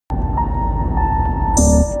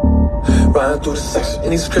Riding through the section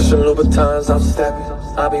in these Christian Louboutins, I'm stepping.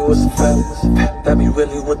 I be with some fellas that be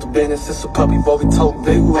really with the business. It's a puppy boy, we tote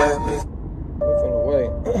big weapons. We finna wait.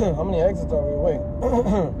 How many exits are we wait?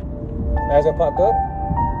 Has it popped up?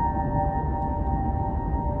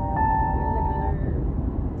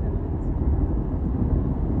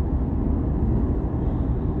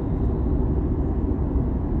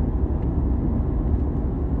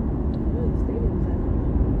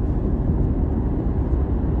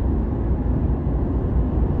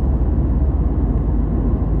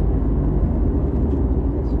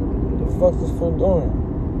 What's this fool doing?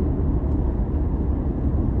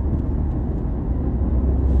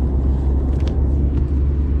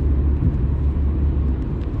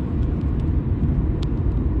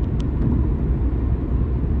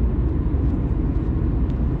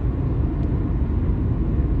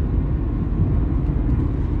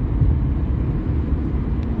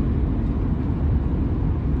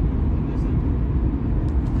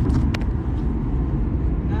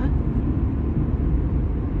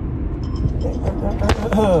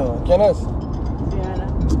 Kenneth,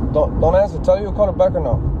 don't answer. Tell you call her back or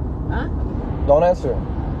no. Huh? Don't answer.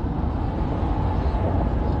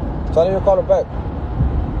 Tell her you call her back.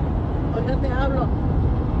 Ahorita te hablo.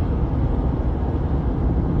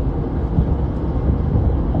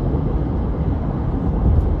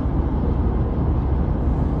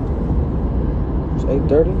 It's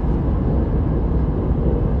 8:30.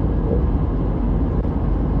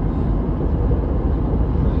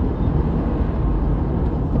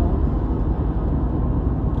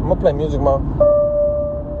 I'm gonna play music, Mom.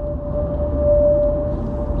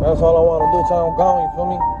 That's all I want to do till I'm gone, you feel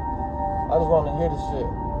me? I just want to hear this shit.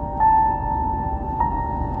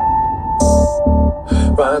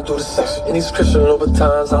 Riding through the section in these Christian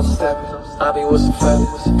Louboutins, I'm stepping. I be with some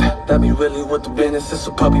fellas that be really with the business. It's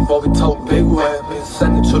a puppy boy, we tote big weapons.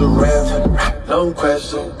 Send it to the rev, no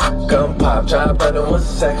question. Gun pop, drive under 1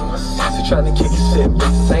 second. She tryna kick your shit,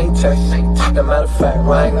 bitch, this ain't text. As a matter of fact,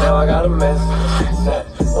 right now I got a mess.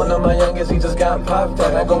 One of my youngest, he just got popped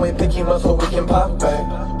at. I go and pick him up so we can pop back.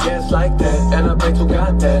 Yeah, it's like that, and I pray to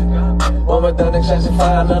God that when we're done exchanging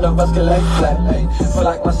fire, none of us can lay flat. Ay, feel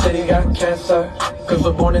like my city got cancer, cause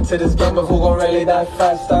we're born into this game, but who gon' really die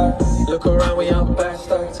faster? Look around, we all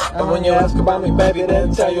bastards. And when you ask about me, baby, they'll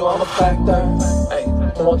tell you I'm a factor. Ay,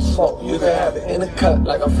 who wants to smoke? You can have it in the cut,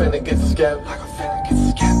 like I'm finna get the scab.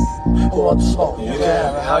 Who wants to smoke? You can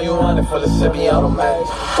have it how you want it, full of semi-automatic.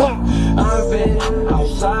 I've been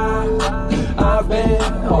outside, I've been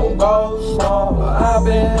on ghost mode. I've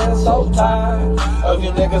been so tired of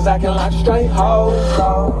you niggas acting like straight hoes.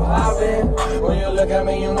 So I've been, when you look at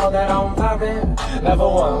me, you know that I'm poppin'. Never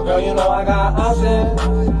one, girl, you know I got options.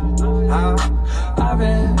 I've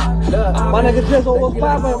been, my nigga Jizzle, what's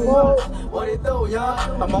poppin', bro? What it do,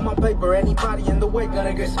 y'all? I'm on my paper, anybody in the way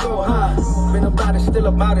gonna get scored, huh? Been about it, still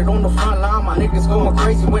about it on the front line. My niggas going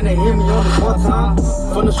crazy when they hear me on this one time.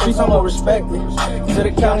 From the streets, I'ma respect it. To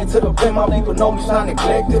the county, to the pen, my people know me, it's not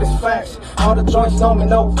neglected, it's facts. All the joints know me,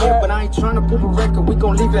 no care, but I ain't tryna prove a record, we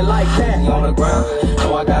gon' leave it like that. On the ground,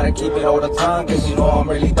 know I gotta keep it all the time, cause you know I'm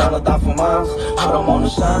really down to die for miles. But I'm on the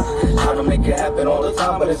shine, trying to make it happen all the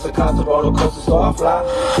time, but it's a constant roller coaster, so I fly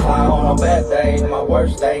on my bad day, my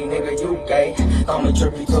worst day, nigga, you gay. Don't me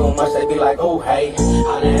trippy too much, they be like, oh hey,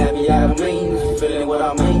 how the hell you have me? If you feeling what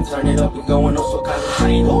I mean, turn it up, you going on so kind of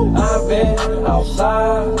pain. I've been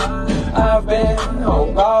outside, I've been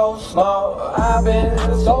on ghost mode. I've been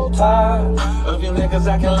so tired of you niggas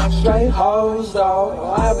acting like straight hoes,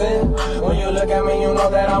 though. I've been, when you look at me, you know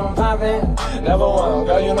that I'm poppin'. Never one,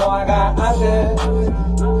 girl, you know I got options.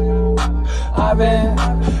 I've been.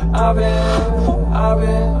 What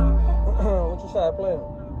you trying to play?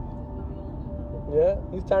 Yeah,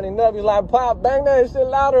 he's turning up. He's like, pop, bang that shit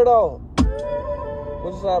louder though.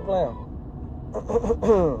 What you trying to play?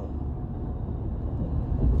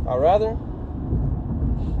 I'd rather.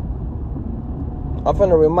 I'm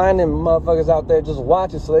finna remind them motherfuckers out there just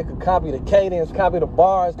watch it so they can copy the cadence, copy the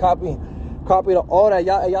bars, copy the all that.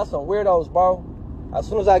 Y'all some weirdos, bro. As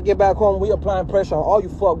soon as I get back home, we applying pressure on all you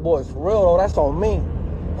fuck boys. For real though, that's on me.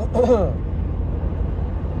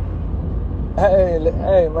 Hey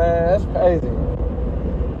man, that's crazy.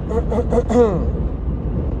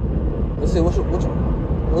 Let's see, what you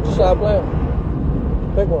try to play?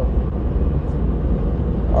 Pick one.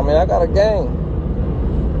 I mean, I got a game.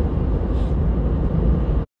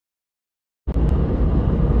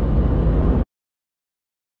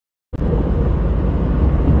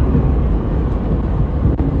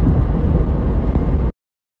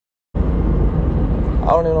 I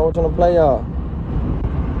don't even know what you're gonna play, y'all.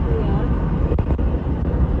 We on?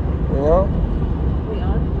 You know? We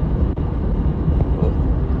on?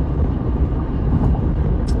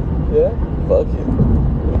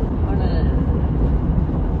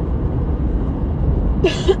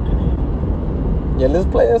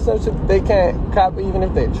 some shit they can't copy even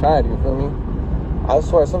if they tried, you feel me? I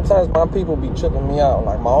swear, sometimes my people be tripping me out,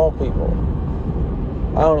 like my own people.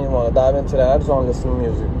 I don't even want to dive into that. I just want to listen to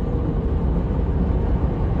music.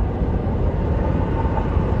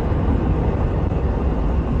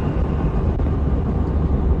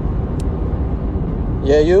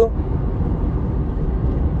 Yeah, you?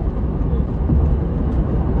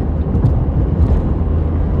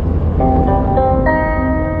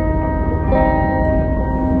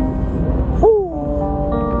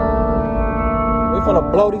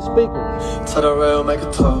 Blow these speakers. To the real, make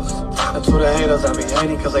a toast. And to the haters, I be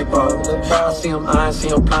hating cause they broke. I see them eyeing, see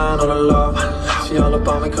them blind on the low. She all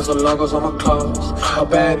about me cause the logos on my clothes. A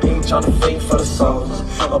bad geek on the feet for the souls.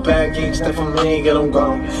 A bad geek stay for me, get them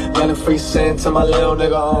gone. Yelling free sin to my little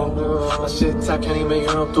nigga home. My shit tight, can't even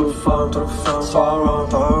hear them through the phone. So I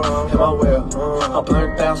wrong, hit my wheel. I'm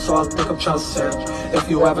burnt down, so I think I'm trying to sell. If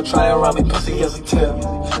you ever try and rob me, pussy is a tip.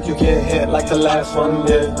 You get hit like the last one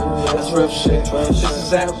did. That's real shit. This is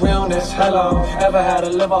that realness, hello. Ever had to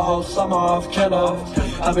live a whole summer off kennel?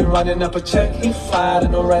 I've been running up a check, he fired,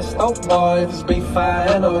 and the rest, oh boy, this be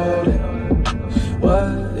fine.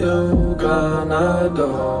 What you gonna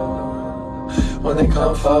do when they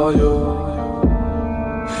come for you?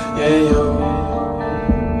 Yeah, you.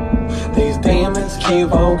 These demons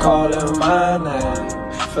keep on calling my name.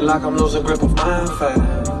 Feel like I'm losing grip of my fate.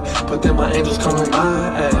 But then my angels come on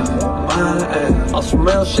my ass, my ass. On some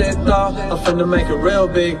real shit though, I'm finna make it real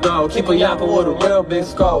big though. Keep a yapping with a real big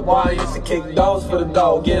scope. Boy, I used to kick doors for the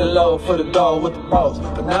dough, get low for the dough with the bros.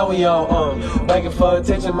 But now we all begging for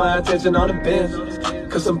attention, my attention on the business.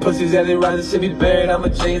 Cause some pussies that they rather see me buried. I'm a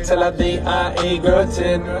G till I D.I.E. girl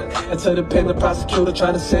 10. Until the pen, the prosecutor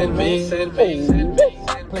trying to send me.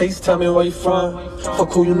 Please tell me where you from.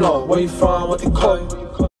 Fuck who you know, where you from, what they call you.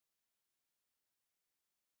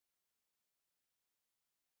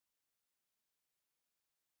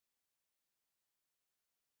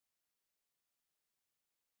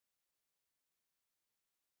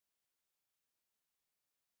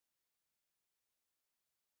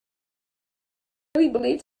 We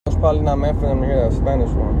believe It's probably not meant for them to hear that Spanish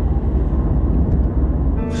one.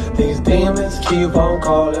 These demons keep on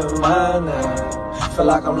calling my name. Feel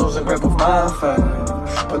like I'm losing grip of my fate.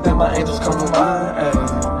 But then my angels come with my aid,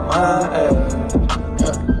 my aid.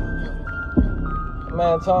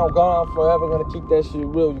 Man, Tom gone on forever, gonna keep that shit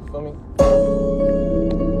real, you feel me?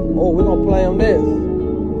 Oh, we gonna play on this.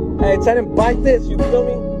 Hey, tell them bite this, you feel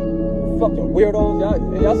me? Fucking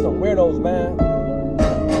weirdos, y'all some weirdos, man.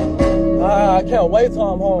 I can't wait till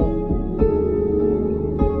I'm home.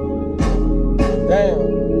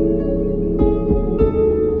 Damn.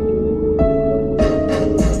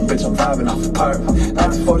 Bitch, I'm vibing off the perk.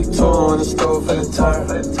 1942 in the store for the turn.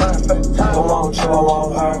 I won't you, I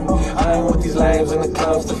won't hurt. I ain't with these lames in the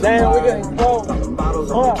clubs to damn, we getting cold.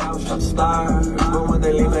 Bottles on the couch, trying to start. But when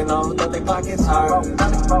they leave, they know that they pockets hurt.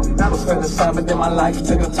 I was spending time within my life,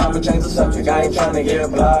 took the time to change the subject. I ain't trying to get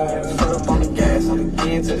blind. Put up on the gas, I'm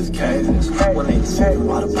getting to this cash. When they say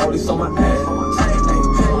why the police on my ass.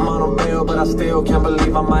 I'm on a bill, but I still can't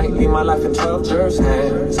believe I might leave my life in 12 jurors'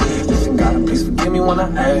 hands. Listen, God, please forgive me when I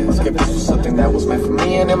ask if this was something that was meant for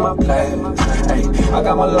me and in my plans. Hey, I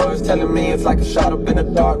got my lawyers telling me it's like a shot up in the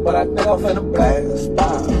dark, but I think I'm finna blast.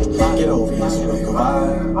 Get over here so we can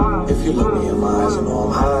vibe. If you look me in my eyes, you know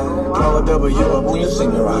I'm high. Blow a W up when you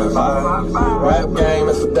sing the right vibe. Rap game,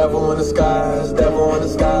 it's the devil in disguise, devil in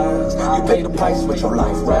disguise. You pay the price with your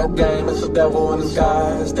life. Rap game, it's the devil in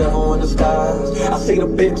disguise, devil in disguise. I see the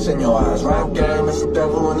bitch in your eyes. Rap game, it's the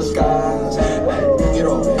devil in disguise. Get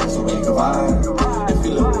over here so we can vibe. If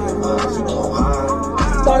you look me in my eyes, you know I'm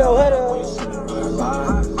high. Throw your head up. When you sing the right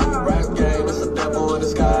vibe. Rap game, it's the devil in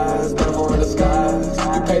disguise, devil in disguise.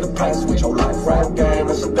 You pay the price with your life. Rap game,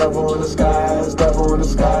 it's the devil in disguise, devil in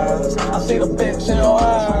disguise. I see the bitch in your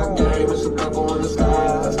eyes. Rap game, it's the devil in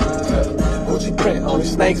disguise. Gucci print on the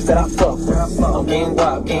snakes that I fuck with. I'm getting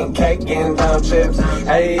guap, getting cake, getting down chips.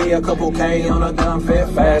 Hey, a couple K on a dumb fit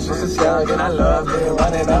fashion. Since young and I love it,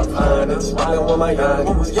 running up hundreds, smiling with my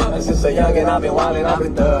youngins. Since a youngin' I've been wildin', I've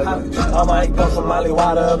been thuggin'. I might throw some Molly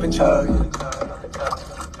water up and chuggin'.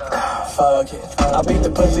 Fuck it. I beat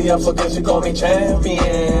the pussy up, so guess you call me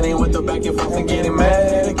champion. Ain't with the back and forth and getting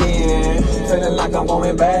mad again. Feeling like I'm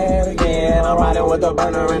going bad again. I'm riding with the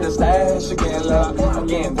burner in the stash again. Look, I'm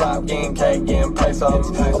getting guap, getting cake, getting pesos.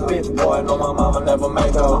 A bitch boy, know my mama never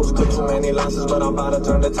made those. Took too many losses, but I'm about to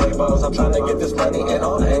turn the tables. I'm trying to get this money in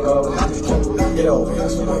all angles. Get over here,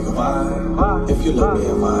 so wake a vibe. If you look me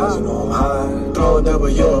in my eyes, you know I'm high. Throw a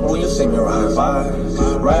W up when you see me ride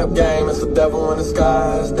vibes. Rap game, it's the devil in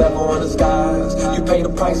disguise. Devil in disguise. You pay the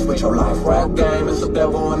price with your life. Rap game, it's the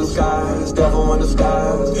devil in disguise. Devil in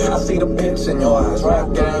disguise. I see the bitch in your eyes.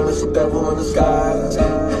 Rap game, it's the devil in disguise.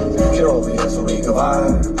 Get over here so we can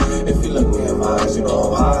vibe. If you look me in my eyes, you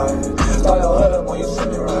know I'm high. Throw your head up when you see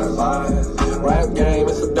me ride vibes. Rap game,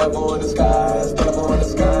 it's the devil in disguise. Devil in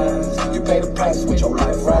disguise. You pay the price with your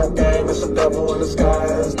life. Rap game, it's the devil in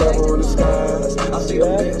disguise. Devil in disguise. I see the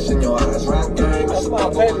bitch in your eyes. Rap game, it's the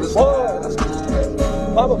devil in disguise.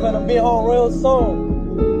 Papa finna be home real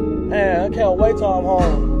soon. Man, I can't wait till I'm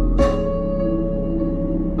home.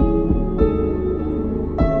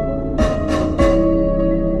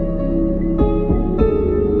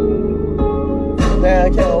 Man, I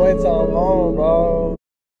can't wait till I'm home, bro.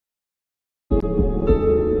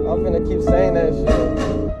 I'm finna keep saying that shit.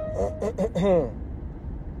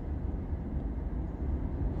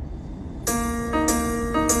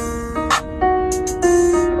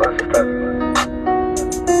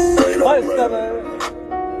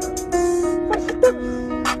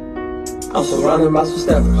 I'm surrounded by some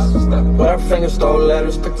steppers. With our fingers stole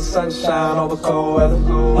letters, pick the sunshine over cold weather.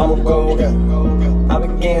 I'm a go-getter. I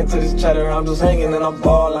begin to this cheddar, I'm just hanging and I'm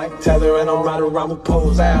ball like tether. And I'm riding around with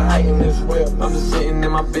poles out, heighten this whip. I'm just sitting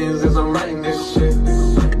in my business, I'm writing this shit.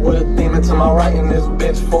 With a demon to my right in this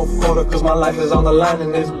bitch. 4th quarter, cause my life is on the line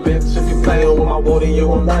in this bitch. If you playing with my water, you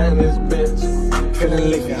gon' die in this bitch. Feeling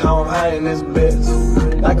leaky, how I'm high in this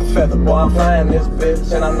bitch. Like a feather, boy, I'm flying this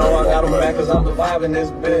bitch. And I know I got them back cause I'm surviving this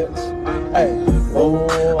bitch. Hey,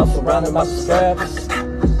 oh, I'm surrounded by some steppers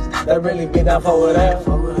that really be down for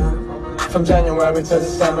whatever. From January to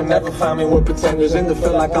December, never find me with pretenders in the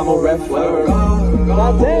feel like I'm a wrestler.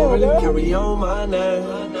 I really carry on my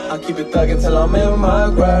name. I keep it thuggin' till I'm in my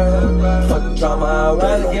grave. Fuck the drama, I'd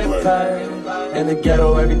rather get paid. In the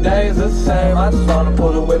ghetto, every day is the same. I just wanna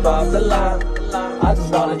pull the whip off the lot. I just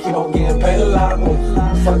wanna keep on getting paid a lot.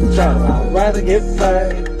 Fuck the drama, I'd rather get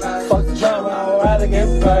paid. Fuck the drama, I'd rather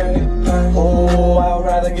get paid. Oh, I'd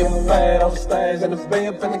rather get paid on stage than to be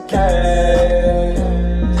up in the cage.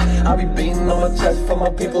 I be beating on my chest for my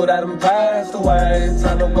people that done passed away.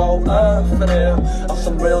 Time to go up for them. On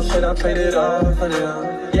some real shit, I traded up for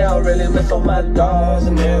them. Yeah, I really miss all my dogs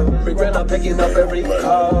and them. Regret not picking up every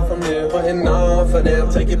call from them. Putting on for them,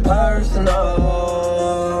 take it personal.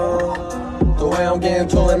 The way I'm getting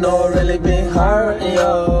to it, no, it really be hurting,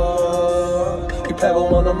 yo. You play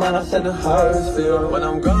with one of mine, I said the hurts feel. When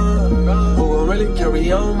I'm gone, who will really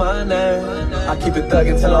carry on my name? I keep it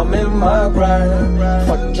thuggin' till I'm in my grave.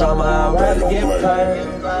 Fuck the drama, I'd rather get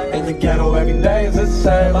paid. In the ghetto, every day is the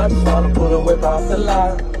same. I just wanna pull the whip off the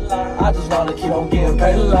lot. I just wanna keep on getting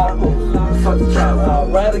paid a lot. Fuck the drama,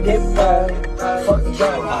 I'd rather get paid. Fuck the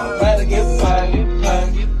drama, I'd rather get paid.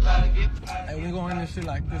 Hey, we gon' end this shit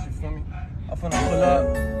like this, you feel me? I'm finna pull up.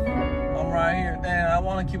 I'm right here. Damn, I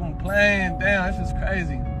wanna keep on playing. Damn, this is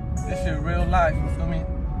crazy. This shit real life, you feel me?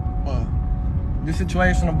 But this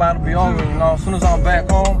situation about to be over, you know. As soon as I'm back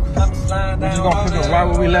home, we just gonna pick up right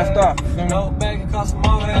where we left off, you feel me?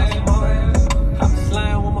 I'm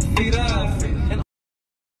sliding with my feet up.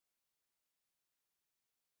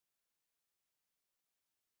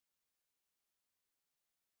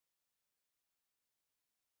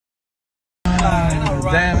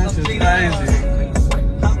 Damn, this is crazy.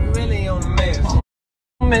 I'm really on the mess.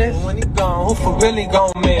 When he gone, who for really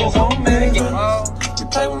gon' miss? You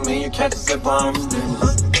play with me, you catch a sip on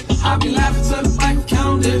this. I be laughing to the bank,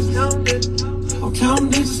 count this. I'm counting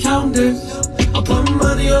this, count this. I'm putting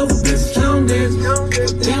money over bitches, count this.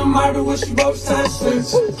 But damn, murder wish you both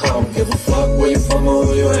tasteless. I don't give a fuck where you from or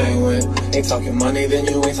who you hang with. Ain't talking money, then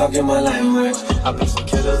you ain't talking my language. I bet some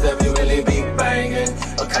killers that be really be banging.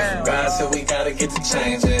 A couple guys said we gotta get to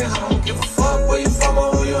changing. I don't give a fuck where you from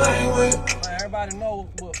or who you hang with. Everybody know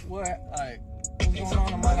what's going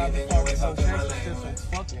on in my life before we talk shit, so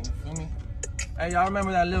fucking, you feel me? Hey, y'all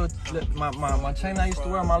remember that little, my chain I used to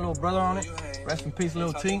wear, my little brother on it? Rest in peace,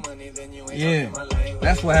 Lil T. Yeah,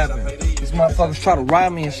 that's what happened. These motherfuckers try to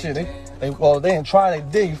rob me and shit. They didn't try, they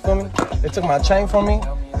did, you feel me? They took my chain from me.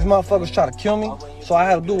 These motherfuckers try to kill me, so I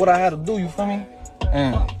had to do what I had to do, you feel me?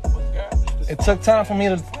 And it took time for me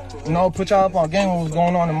to, you know, put y'all up on game what was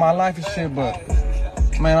going on in my life and shit, but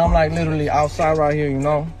man, I'm like literally outside right here, you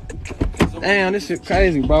know? Damn, this shit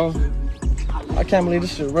crazy, bro. I can't believe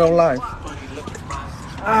this shit real life.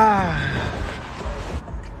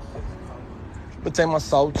 But take my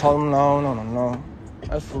soul, told him no.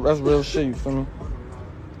 That's real shit, you feel me?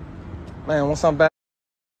 Man, once I'm back.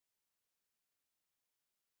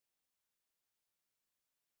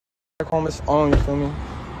 home, it's on, you feel me?